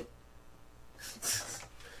stupid. It's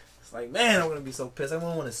like, man, I'm gonna be so pissed. I'm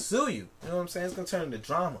gonna want to sue you. You know what I'm saying? It's gonna turn into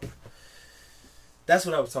drama. That's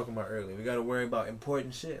what I was talking about earlier. We gotta worry about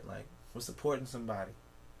important shit. Like, we're supporting somebody.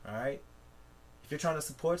 All right. If you're trying to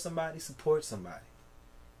support somebody, support somebody.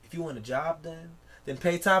 If you want a job done, then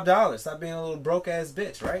pay top dollar. Stop being a little broke ass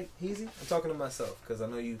bitch, right? Heezy? I'm talking to myself because I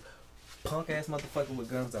know you punk ass motherfucker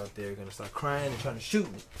with guns out there are gonna start crying and trying to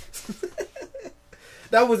shoot me.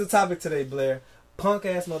 That was the topic today, Blair. Punk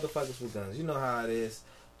ass motherfuckers with guns. You know how it is.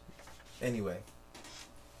 Anyway,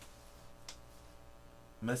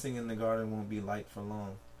 messing in the garden won't be light for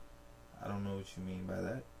long. I don't know what you mean by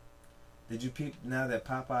that. Did you peep now that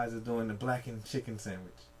Popeyes is doing the blackened chicken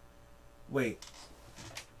sandwich? Wait.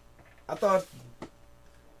 I thought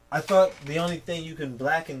the only thing you can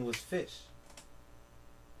blacken was fish.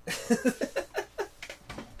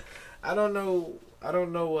 I don't know.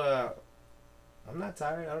 I'm not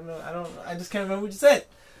tired. I just can't remember what you said.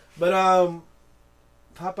 But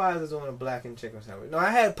Popeyes is doing a blackened chicken sandwich. No,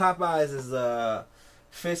 I had Popeyes as a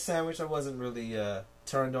fish sandwich. I wasn't really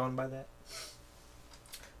turned on by that.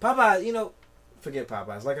 Popeyes, you know, forget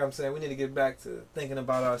Popeyes. Like I'm saying, we need to get back to thinking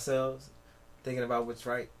about ourselves, thinking about what's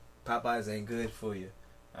right. Popeyes ain't good for you.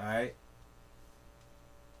 Alright?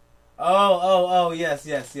 Oh, yes.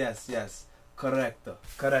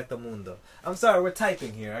 Correcto mundo. I'm sorry, we're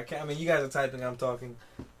typing here. I mean, you guys are typing, I'm talking.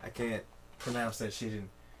 I can't pronounce that shit in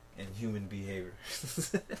human behavior.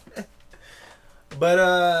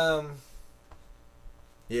 But,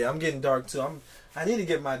 yeah, I'm getting dark too. I need to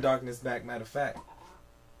get my darkness back, matter of fact.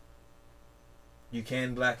 You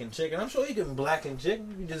can blacken chicken. I'm sure you can blacken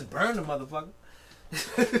chicken. You just burn the motherfucker.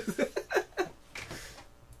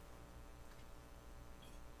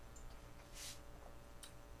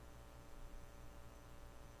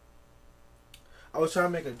 I was trying to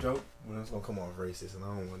make a joke when it's gonna come off racist, and I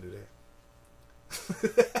don't want to do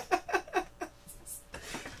that.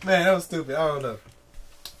 Man, that was stupid. I don't know.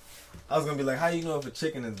 I was gonna be like, "How you know if a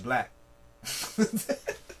chicken is black?"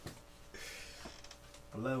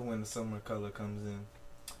 I love when the summer color comes in.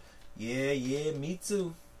 Yeah, me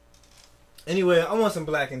too. Anyway, I want some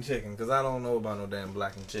blackened chicken because I don't know about no damn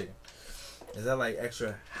blackened chicken. Is that like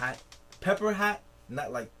extra hot? Pepper hot?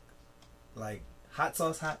 Not like hot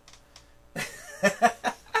sauce hot?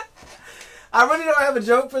 I really don't have a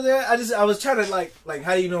joke for that. I was trying to like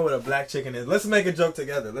how do you know what a black chicken is? Let's make a joke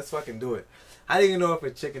together. Let's fucking do it. How do you know if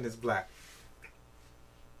a chicken is black?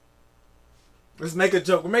 Let's make a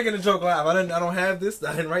joke. We're making a joke live. I don't have this.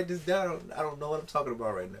 I didn't write this down. I don't know what I'm talking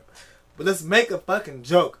about right now. But let's make a fucking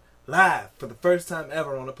joke live for the first time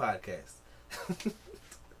ever on a podcast.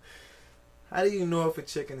 How do you know if a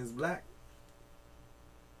chicken is black?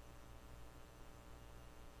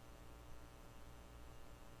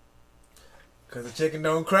 Cause the chicken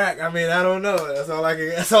don't crack. I mean, I don't know. That's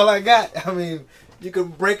all I got. I mean, you can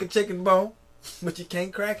break a chicken bone, but you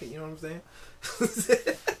can't crack it. You know what I'm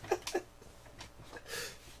saying?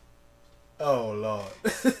 Oh Lord.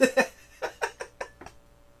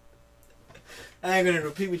 I ain't gonna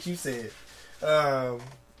repeat what you said. Yeah.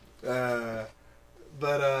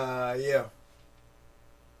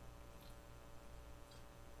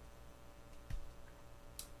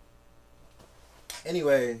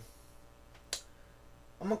 Anyway,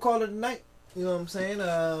 I'm gonna call it a night. You know what I'm saying?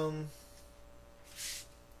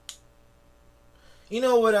 You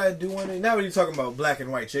know what I do want to... Now when you're talking about black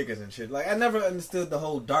and white chickens and shit, like, I never understood the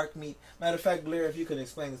whole dark meat. Matter of fact, Blair, if you could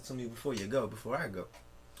explain this to me before I go.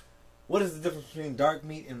 What is the difference between dark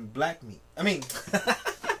meat and black meat? I mean,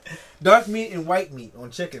 dark meat and white meat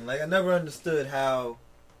on chicken. Like, I never understood how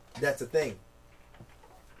that's a thing.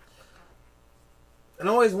 And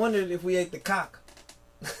I always wondered if we ate the cock.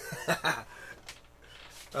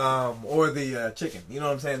 Or the chicken. You know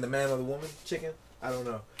what I'm saying? The man or the woman chicken? I don't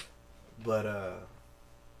know. But,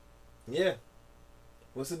 yeah.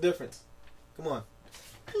 What's the difference? Come on.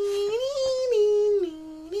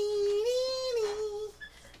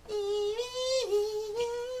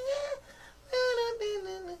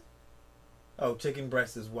 Oh, chicken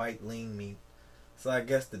breast is white, lean meat. So I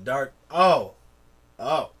guess the dark... Oh.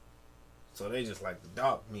 So they just like the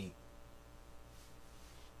dark meat.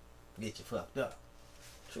 Get you fucked up.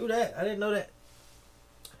 True that. I didn't know that.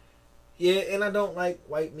 Yeah, and I don't like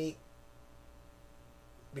white meat.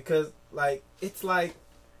 Because, it's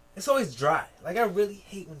always dry. Like, I really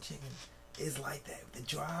hate when chicken is like that. The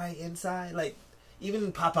dry inside. Like, even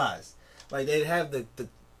in Popeyes. Like, they have the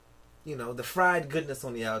fried goodness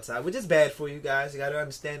on the outside. Which is bad for you guys. You gotta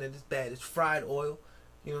understand that it's bad. It's fried oil.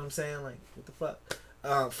 You know what I'm saying? Like, what the fuck?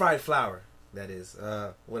 Fried flour, that is.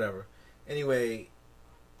 Whatever. Anyway.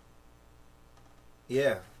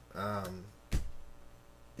 Yeah.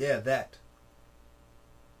 Yeah, that.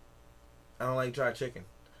 I don't like dry chicken.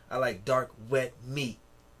 I like dark, wet meat.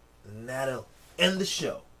 And that'll end the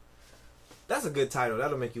show. That's a good title.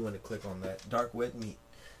 That'll make you want to click on that. Dark, wet meat.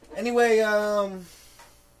 Anyway,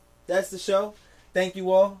 that's the show. Thank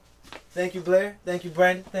you all. Thank you, Blair. Thank you,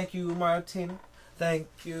 Brandon. Thank you, Martina. Thank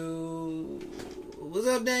you. What's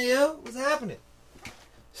up, Danielle? What's happening?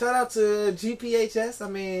 Shout out to GPHS. I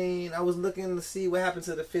mean, I was looking to see what happened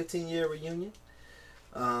to the 15-year reunion.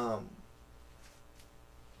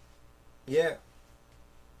 Yeah.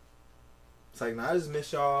 It's like, I just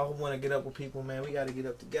miss y'all. I want to get up with people, man. We got to get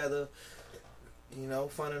up together. You know,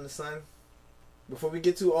 fun in the sun. Before we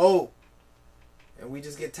get too old. And we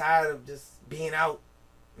just get tired of just being out.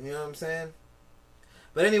 You know what I'm saying?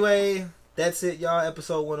 But anyway, that's it, y'all.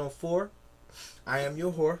 Episode 104. I am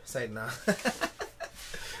your whore. Say nah.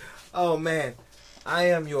 Oh, man. I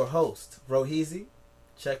am your host, Heezy.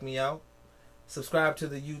 Check me out. Subscribe to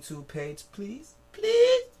the YouTube page, please.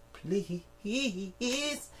 Please.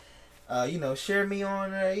 Share me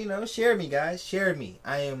on, share me, guys. Share me.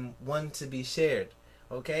 I am one to be shared.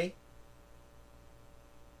 Okay?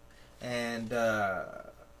 And,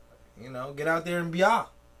 get out there and be y'all.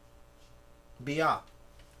 Be y'all.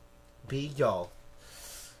 Be y'all.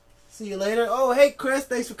 See you later. Oh, hey, Chris.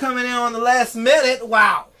 Thanks for coming in on the last minute.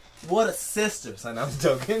 Wow. What a sister. Son, I'm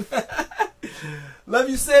joking. Love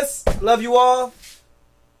you, sis. Love you all.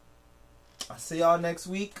 I'll see y'all next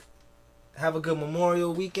week. Have a good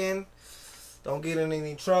Memorial weekend. Don't get in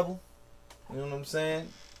any trouble. You know what I'm saying?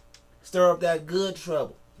 Stir up that good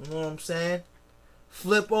trouble. You know what I'm saying?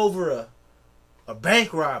 Flip over a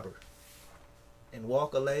bank robber. And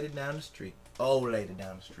walk a lady down the street. Old lady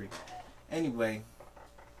down the street. Anyway.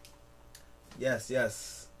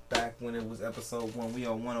 Yes. Back when it was episode 1. We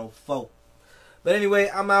on 104. But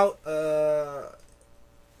anyway, I'm out.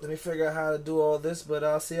 Let me figure out how to do all this. But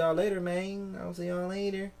I'll see y'all later, man. I'll see y'all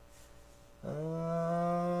later.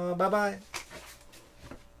 Bye-bye.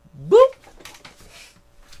 Boop.